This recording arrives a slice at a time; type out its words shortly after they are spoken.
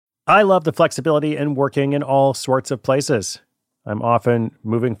I love the flexibility in working in all sorts of places. I'm often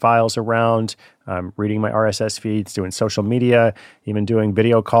moving files around, reading my RSS feeds, doing social media, even doing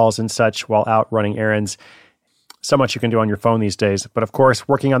video calls and such while out running errands. So much you can do on your phone these days. But of course,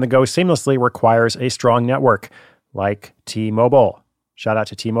 working on the go seamlessly requires a strong network, like T-Mobile. Shout out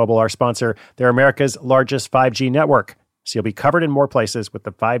to T-Mobile, our sponsor. They're America's largest 5G network, so you'll be covered in more places with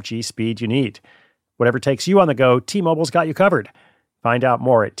the 5G speed you need. Whatever takes you on the go, T-Mobile's got you covered. Find out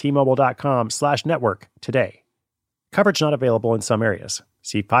more at T-Mobile.com/network today. Coverage not available in some areas.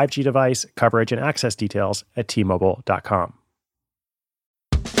 See 5G device, coverage, and access details at T-Mobile.com.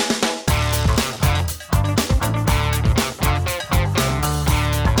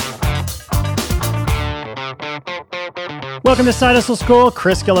 Welcome to Side Hustle School.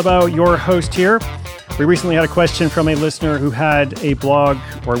 Chris Guillebeau, your host here. We recently had a question from a listener who had a blog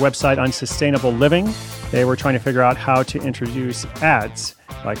or website on sustainable living. They were trying to figure out how to introduce ads,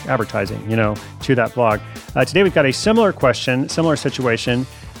 like advertising, to that blog. Today we've got a similar question, similar situation,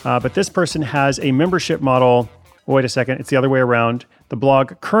 but this person has a membership model. Wait a second, it's the other way around. The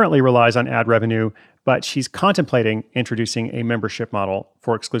blog currently relies on ad revenue, but she's contemplating introducing a membership model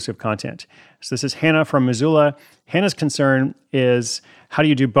for exclusive content. So this is Hannah from Missoula. Hannah's concern is, how do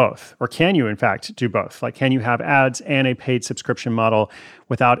you do both? Or can you, in fact, do both? Like, can you have ads and a paid subscription model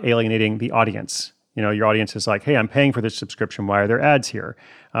without alienating the audience? Your audience is like, hey, I'm paying for this subscription. Why are there ads here?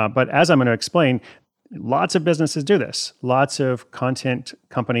 But as I'm going to explain, lots of businesses do this. Lots of content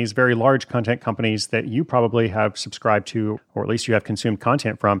companies, very large content companies that you probably have subscribed to, or at least you have consumed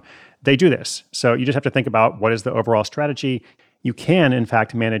content from, they do this. So you just have to think about what is the overall strategy. You can, in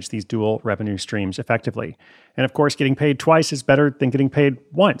fact, manage these dual revenue streams effectively. And of course, getting paid twice is better than getting paid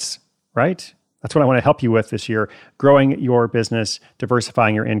once, right? That's what I want to help you with this year, growing your business,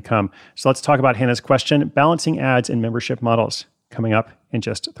 diversifying your income. So let's talk about Hannah's question, balancing ads and membership models, coming up in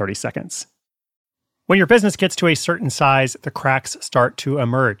just 30 seconds. When your business gets to a certain size, the cracks start to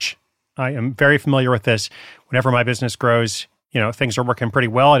emerge. I am very familiar with this. Whenever my business grows, things are working pretty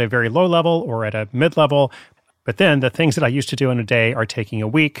well at a very low level or at a mid-level. But then the things that I used to do in a day are taking a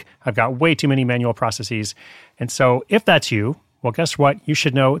week. I've got way too many manual processes. And so if that's you, well, guess what? You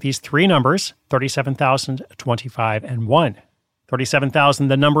should know these three numbers, 37,000, 25, and 1. 37,000,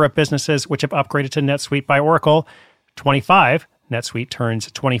 the number of businesses which have upgraded to NetSuite by Oracle. 25, NetSuite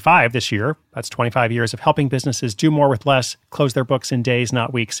turns 25 this year. That's 25 years of helping businesses do more with less, close their books in days,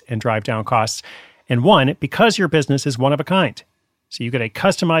 not weeks, and drive down costs. And 1, because your business is one of a kind. So you get a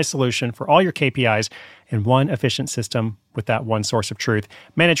customized solution for all your KPIs in one efficient system with that one source of truth.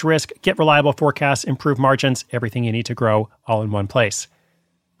 Manage risk, get reliable forecasts, improve margins, everything you need to grow all in one place.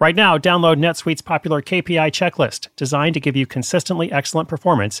 Right now, download NetSuite's popular KPI checklist, designed to give you consistently excellent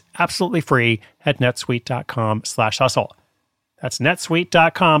performance, absolutely free at netsuite.com/hustle. That's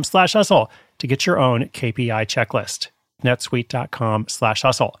netsuite.com/hustle to get your own KPI checklist.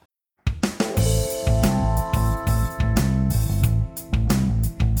 netsuite.com/hustle.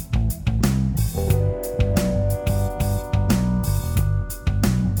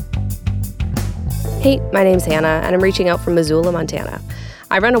 Hey, my name's Hannah, and I'm reaching out from Missoula, Montana.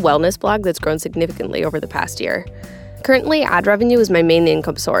 I run a wellness blog that's grown significantly over the past year. Currently, ad revenue is my main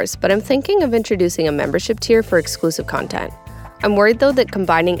income source, but I'm thinking of introducing a membership tier for exclusive content. I'm worried, though, that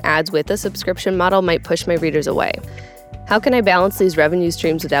combining ads with a subscription model might push my readers away. How can I balance these revenue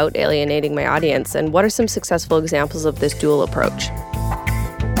streams without alienating my audience, and what are some successful examples of this dual approach?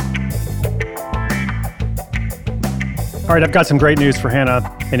 All right, I've got some great news for Hannah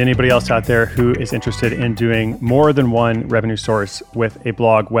and anybody else out there who is interested in doing more than one revenue source with a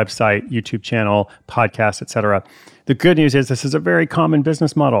blog, website, YouTube channel, podcast, etc. The good news is this is a very common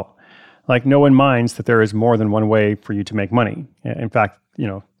business model. Like, no one minds that there is more than one way for you to make money. In fact,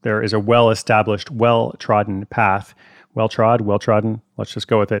 there is a well-established, well-trodden path. Well-trodden, let's just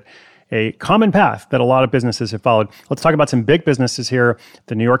go with it. A common path that a lot of businesses have followed. Let's talk about some big businesses here.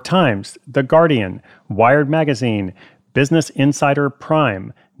 The New York Times, The Guardian, Wired Magazine, Business Insider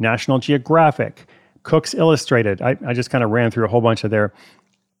Prime, National Geographic, Cooks Illustrated. I just kind of ran through a whole bunch of there.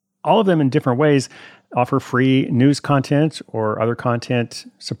 All of them in different ways offer free news content or other content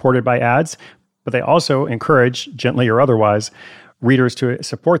supported by ads, but they also encourage, gently or otherwise, readers to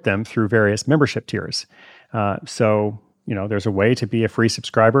support them through various membership tiers. So there's a way to be a free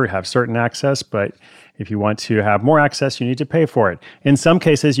subscriber, have certain access, but if you want to have more access, you need to pay for it. In some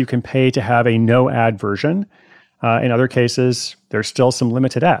cases, you can pay to have a no-ad version. In other cases, there's still some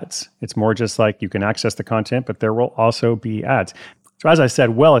limited ads. It's more just like you can access the content, but there will also be ads. So as I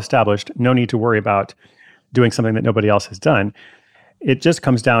said, well established, no need to worry about doing something that nobody else has done. it just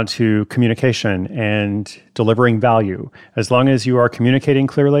comes down to communication and delivering value. As long as you are communicating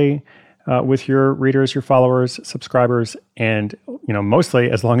clearly with your readers, your followers, subscribers, and mostly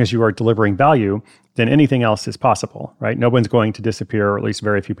as long as you are delivering value, then anything else is possible, right? No one's going to disappear, or at least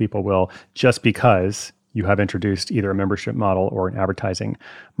very few people will, just because you have introduced either a membership model or an advertising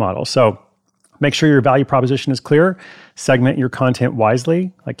model. So make sure your value proposition is clear. Segment your content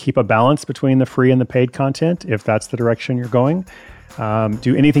wisely. Like, keep a balance between the free and the paid content if that's the direction you're going.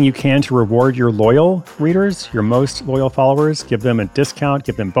 Do anything you can to reward your loyal readers, your most loyal followers. Give them a discount,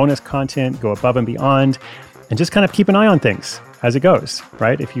 give them bonus content, go above and beyond, and just kind of keep an eye on things as it goes,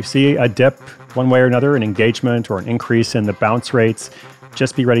 right? If you see a dip one way or another, an engagement or an increase in the bounce rates,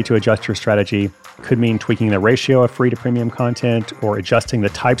 just be ready to adjust your strategy. Could mean tweaking the ratio of free to premium content or adjusting the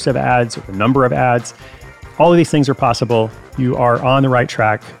types of ads or the number of ads. All of these things are possible. You are on the right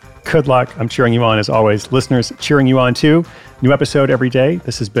track. Good luck. I'm cheering you on as always. Listeners, cheering you on too. New episode every day.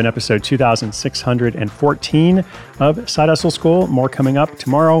 This has been episode 2614 of Side Hustle School. More coming up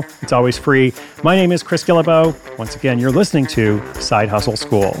tomorrow. It's always free. My name is Chris Guillebeau. Once again, you're listening to Side Hustle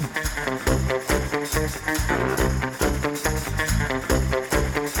School.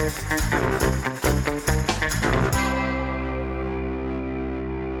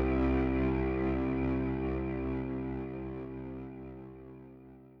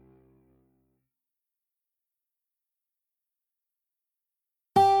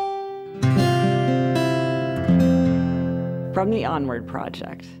 From the Onward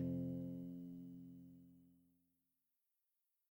Project.